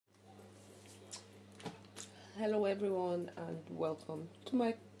Hello everyone and welcome to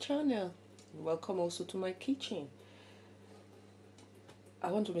my channel. Welcome also to my kitchen. I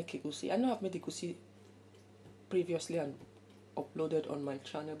want to make egusi. I know I've made egusi previously and uploaded on my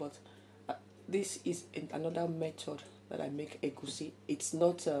channel, but this is another method that I make egusi. It's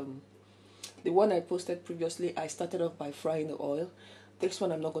not the one I posted previously. I started off by frying the oil. This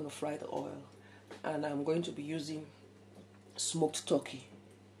one I'm not going to fry the oil, and I'm going to be using smoked turkey.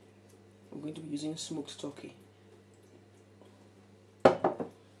 I'm going to be using smoked turkey,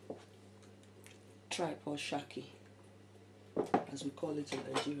 tripe or shaki, as we call it in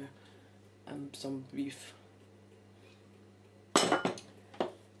Nigeria, and some beef.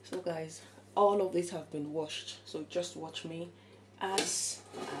 So guys, all of these have been washed, so just watch me as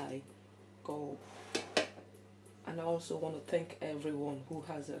I go. And I also want to thank everyone who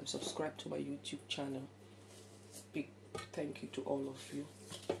has subscribed to my YouTube channel. Big thank you to all of you.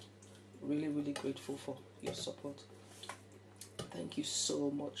 Really grateful for your support. Thank you so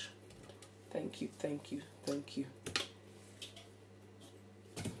much. Thank you.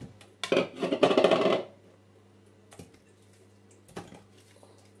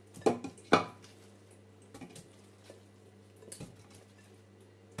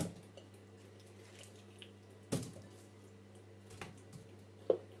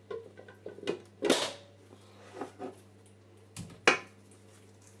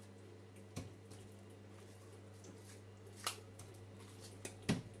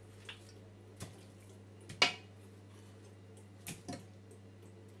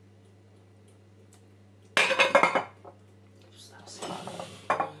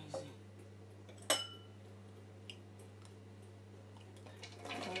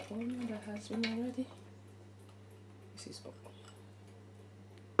 Onion that has been already. This is all.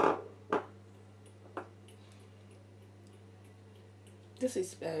 This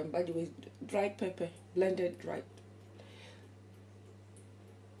is by the way, dried pepper, blended dried.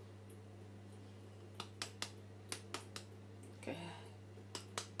 Okay.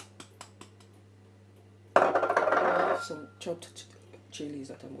 I have some chopped chilies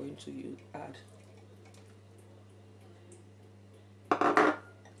that I'm going to add.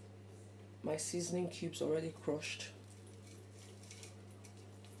 My seasoning cubes already crushed.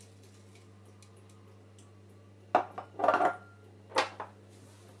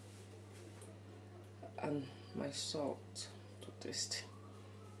 And my salt to taste.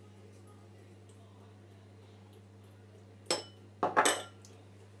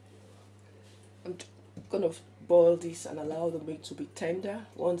 I'm gonna boil this and allow the meat to be tender.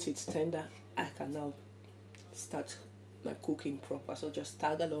 Once it's tender, I can now start my cooking proper. So just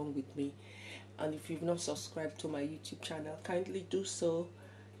tag along with me, and if you've not subscribed to my YouTube channel, kindly do so.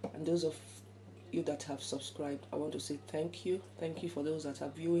 And those of you that have subscribed, I want to say thank you for those that are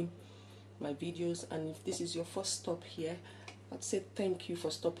viewing my videos. And if this is your first stop here, I'd say thank you for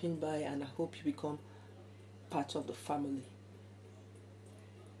stopping by, and I hope you become part of the family.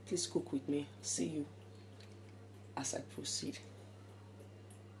 Please cook with me. See you as I proceed.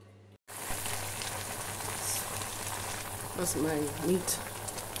 That's my meat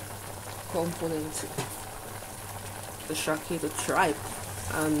component, the shaki, the tripe,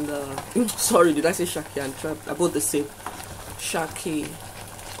 and sorry, did I say shaki and tripe? They're both the same. Shaki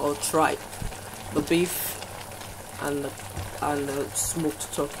or tripe, the beef, and the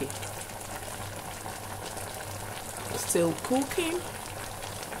smoked turkey. Still cooking.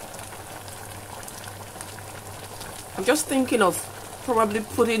 I'm just thinking of probably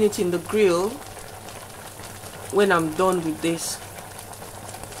putting it in the grill when I'm done with this.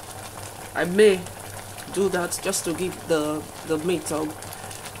 I may do that just to give the meat a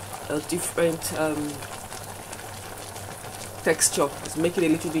different texture. It's making it a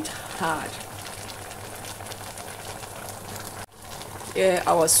little bit hard. Yeah,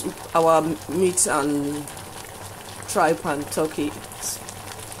 our meat and tripe and turkey is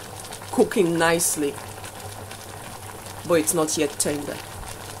cooking nicely, but it's not yet tender.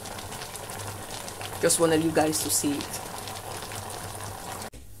 Just wanted you guys to see it.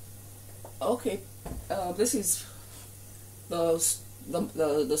 Okay, this is the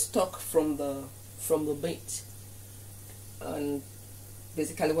stock from the meat, and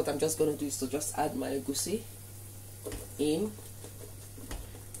basically what I'm just going to do is to just add my egusi in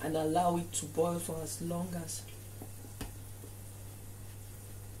and allow it to boil for as long as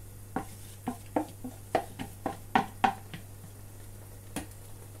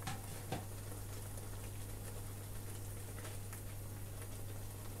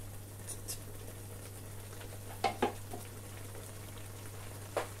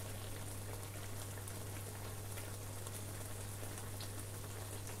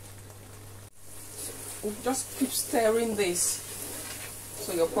just keep stirring this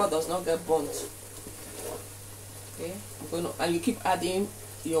so your pot does not get burnt. Okay, and you keep adding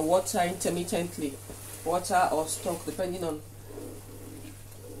your water intermittently, water or stock depending on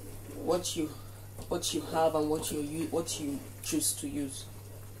what you have and what you choose to use.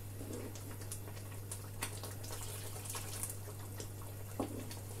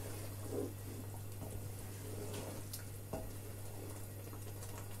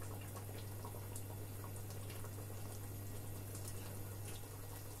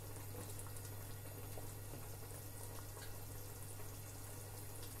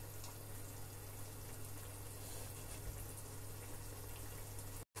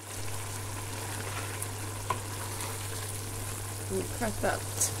 Look at that.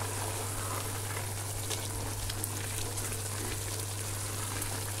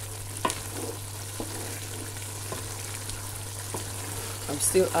 I'm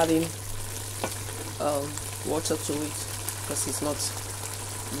still adding water to it because it's not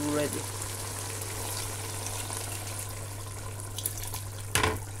ready.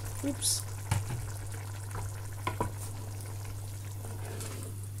 Oops.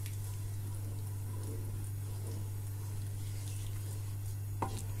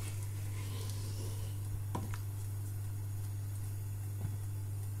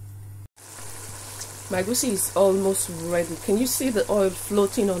 My egusi is almost ready. Can you see the oil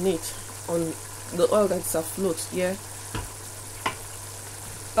floating on it? On the oil that's afloat, yeah?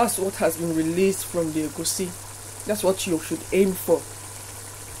 That's what has been released from the egusi. That's what you should aim for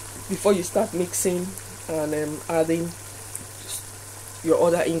before you start mixing and adding your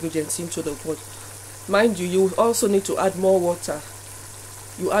other ingredients into the pot. Mind you, you also need to add more water.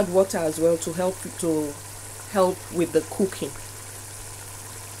 You add water as well to help with the cooking.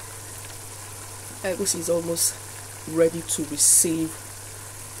 Egusi is almost ready to receive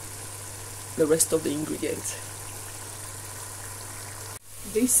the rest of the ingredients.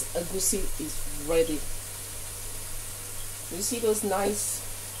 This egusi is ready. You see those nice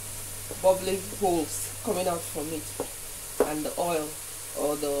bubbly holes coming out from it, and the oil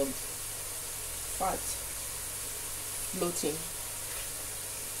or the fat floating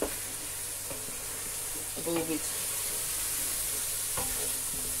above it.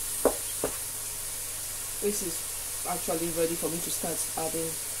 This is actually ready for me to start adding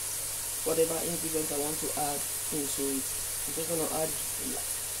whatever ingredients I want to add into it. I'm just going to add a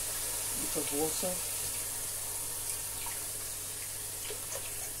bit of water.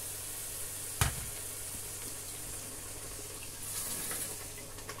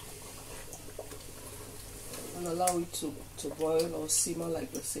 And allow it to boil or simmer,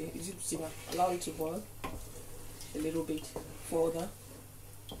 like they say. Is it simmer? Allow it to boil a little bit further.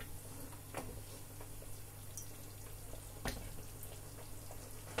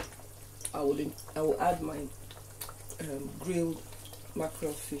 I will add my grilled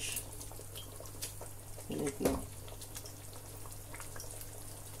mackerel fish in it now.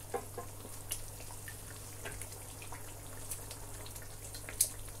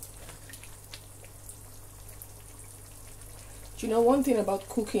 Do you know, one thing about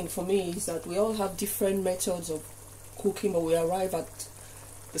cooking for me is that we all have different methods of cooking, but we arrive at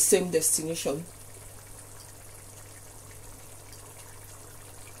the same destination.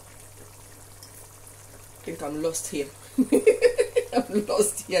 I think I'm lost here. I'm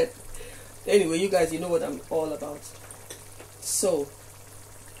lost here. Anyway, you guys, you know what I'm all about. So,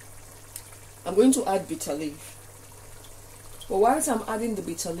 I'm going to add Bitterleaf. But whilst I'm adding the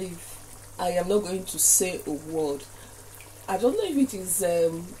Bitterleaf, I am not going to say a word. I don't know if it is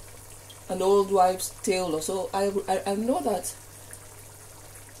an old wives' tale or so. I know that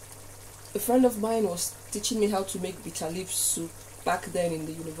a friend of mine was teaching me how to make Bitterleaf soup back then in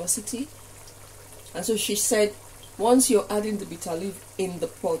the university. And so she said, once you're adding the Bitterleaf in the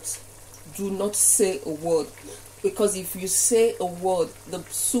pot, do not say a word, because if you say a word, the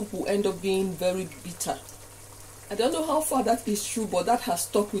soup will end up being very bitter. I don't know how far that is true, but that has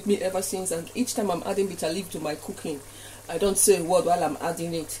stuck with me ever since. And each time I'm adding Bitterleaf to my cooking, I don't say a word while I'm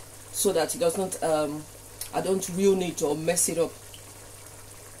adding it, so that it doesn't I don't ruin it or mess it up.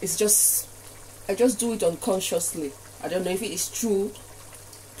 It's just, I just do it unconsciously. I don't know if it is true.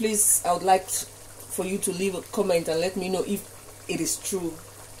 Please, I would like for you to leave a comment and let me know if it is true.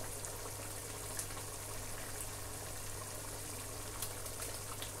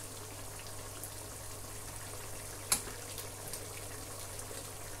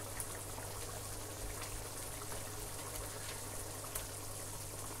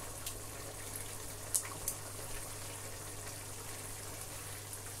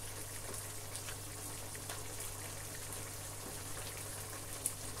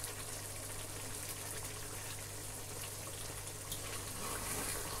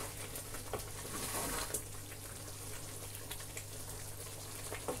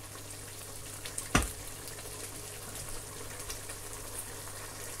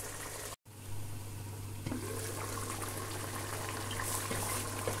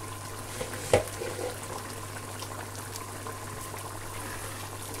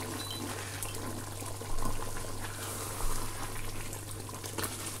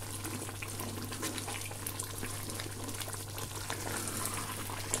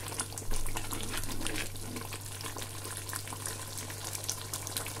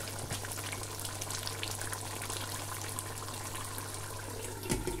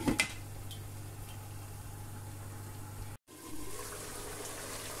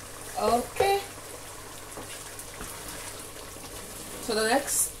 Okay. So the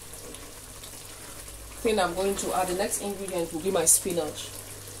next thing I'm going to add, the next ingredient will be my spinach.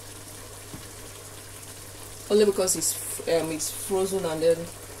 Only because it's frozen and then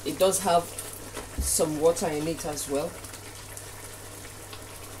it does have some water in it as well.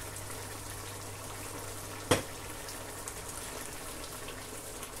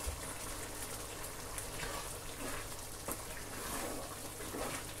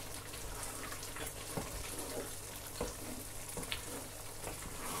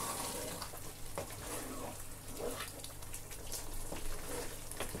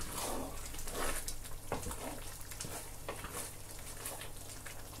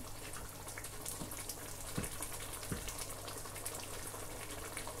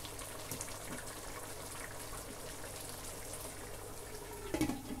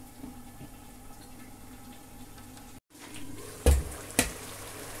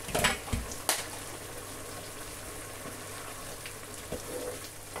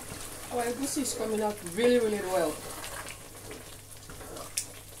 Our egusi is coming out really, really well.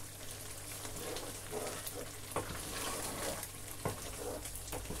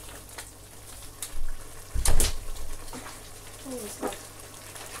 What is that?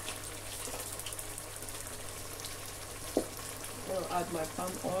 I'm going to add my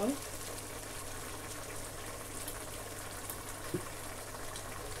palm oil.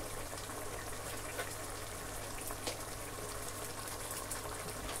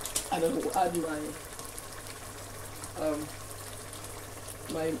 And I will add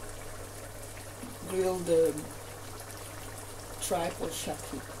my grilled tripe or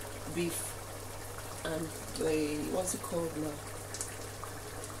shaki beef and the, what's it called now,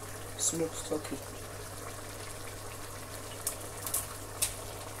 smoked turkey.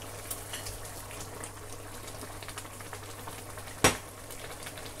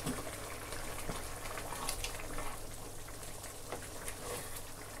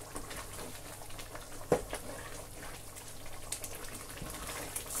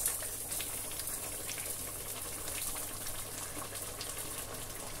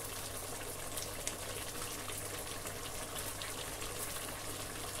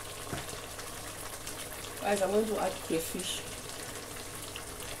 Guys, I'm going to add crayfish.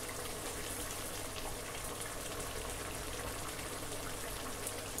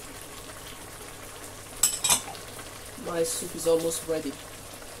 My soup is almost ready.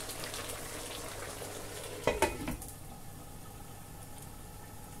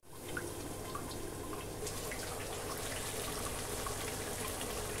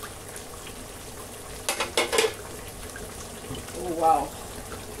 Oh wow.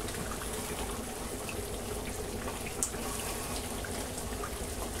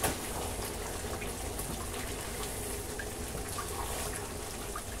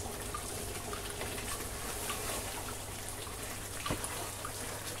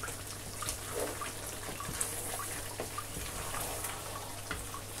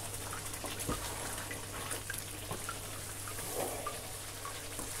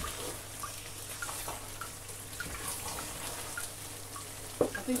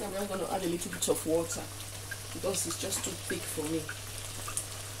 I think I'm just going to add a little bit of water because it's just too thick for me.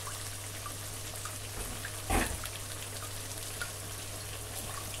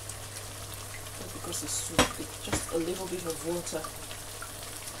 Just because it's too thick, just a little bit of water.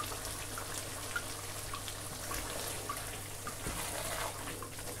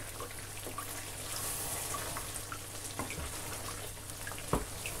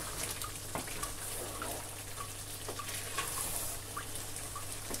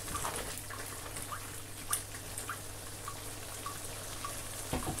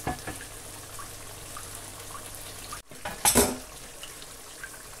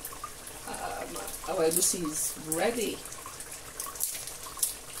 Our egusi is ready.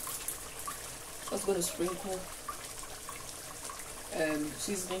 Just going to sprinkle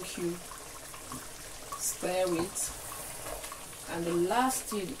seasoning cube, stir it, and the last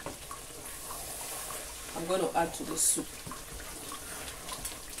thing I'm going to add to the soup.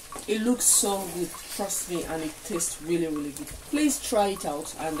 It looks so good, trust me, and it tastes really, really good. Please try it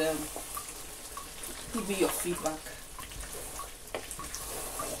out and give me your feedback.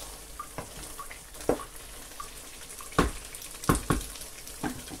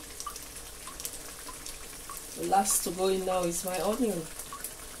 The last to go in now is my onion.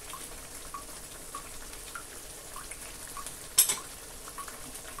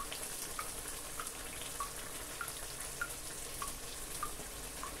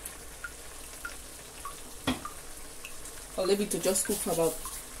 I'll leave it to just cook for about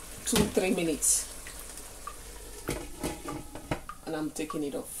 2-3 minutes and I'm taking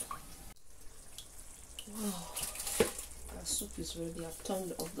it off. Oh, our soup is ready. I've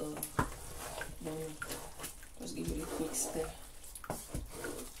turned off the burner. Just give it a quick stir.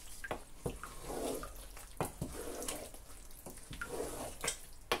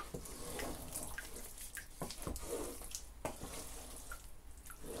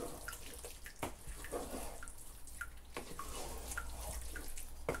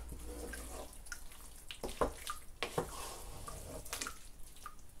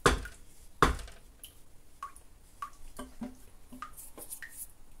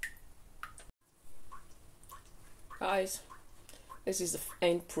 Guys, this is the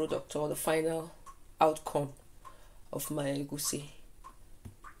end product or the final outcome of my egusi.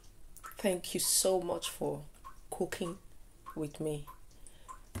 Thank you so much for cooking with me.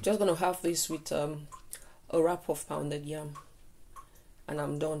 Just gonna have this with a wrap of pounded yam, and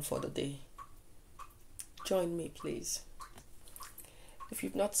I'm done for the day. Join me, please. If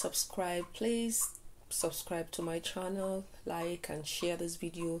you've not subscribed, please subscribe to my channel, like and share this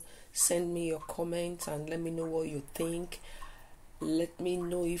video. Send me your comments and let me know what you think. Let me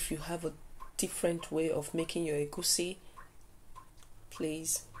know if you have a different way of making your egusi.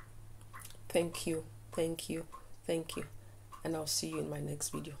 Please. Thank you, thank you, thank you, and I'll see you in my next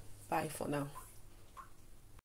video. Bye for now.